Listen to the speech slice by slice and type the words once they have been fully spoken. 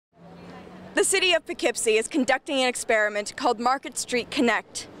The city of Poughkeepsie is conducting an experiment called Market Street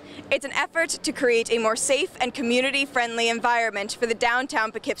Connect. It's an effort to create a more safe and community-friendly environment for the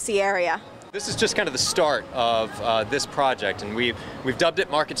downtown Poughkeepsie area. This is just kind of the start of this project, and we've dubbed it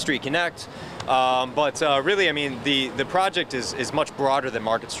Market Street Connect. But really, I mean, the project is much broader than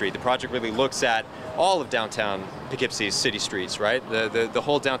Market Street. The project really looks at all of downtown Poughkeepsie's city streets, right? The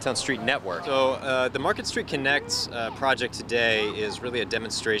whole downtown street network. So the Market Street Connect project today is really a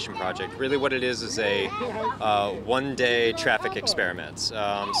demonstration project. Really what it is a one-day traffic experiment.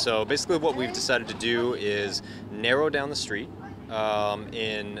 So basically what we've decided to do is narrow down the street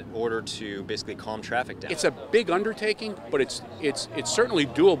in order to basically calm traffic down. It's a big undertaking, but it's certainly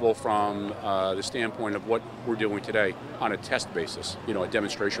doable from the standpoint of what we're doing today on a test basis, you know, a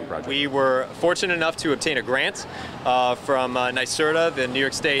demonstration project. We were fortunate enough to obtain a grant from NYSERDA, the New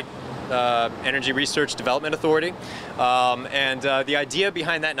York State Energy Research Development Authority. The idea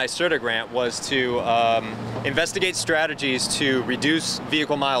behind that NYSERDA grant was to investigate strategies to reduce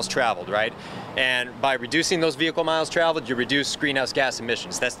vehicle miles traveled, right? And by reducing those vehicle miles traveled, you reduce greenhouse gas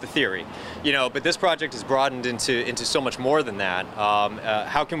emissions. That's the theory, you know. But this project has broadened into so much more than that.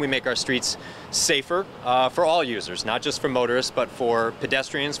 How can we make our streets safer for all users, not just for motorists, but for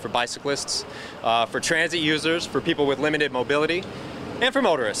pedestrians, for bicyclists, for transit users, for people with limited mobility, and for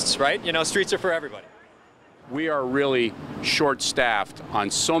motorists, right? You know, streets are for everybody. We are really short-staffed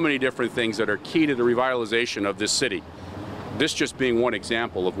on so many different things that are key to the revitalization of this city. This just being one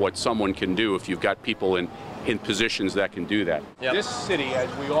example of what someone can do if you've got people in positions that can do that. Yep. This city, as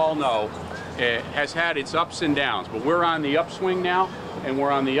we all know, has had its ups and downs, but we're on the upswing now, and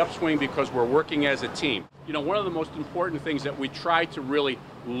we're on the upswing because we're working as a team. You know, one of the most important things that we try to really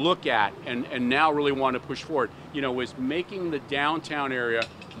look at and now really want to push forward, you know, is making the downtown area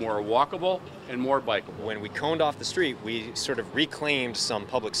more walkable and more bikeable. When we coned off the street, we sort of reclaimed some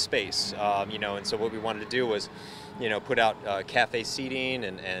public space, you know, and so what we wanted to do was, you know, put out cafe seating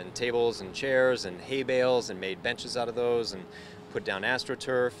and tables and chairs and hay bales and made benches out of those and put down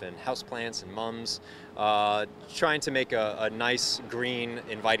astroturf and houseplants and mums, trying to make a nice, green,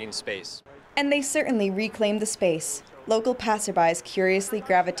 inviting space. And they certainly reclaimed the space. Local passerbys curiously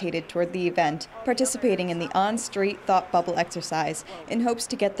gravitated toward the event, participating in the on-street thought bubble exercise in hopes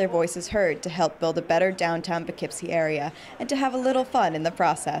to get their voices heard to help build a better downtown Poughkeepsie area and to have a little fun in the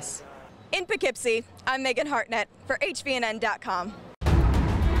process. In Poughkeepsie, I'm Megan Hartnett for HVNN.com.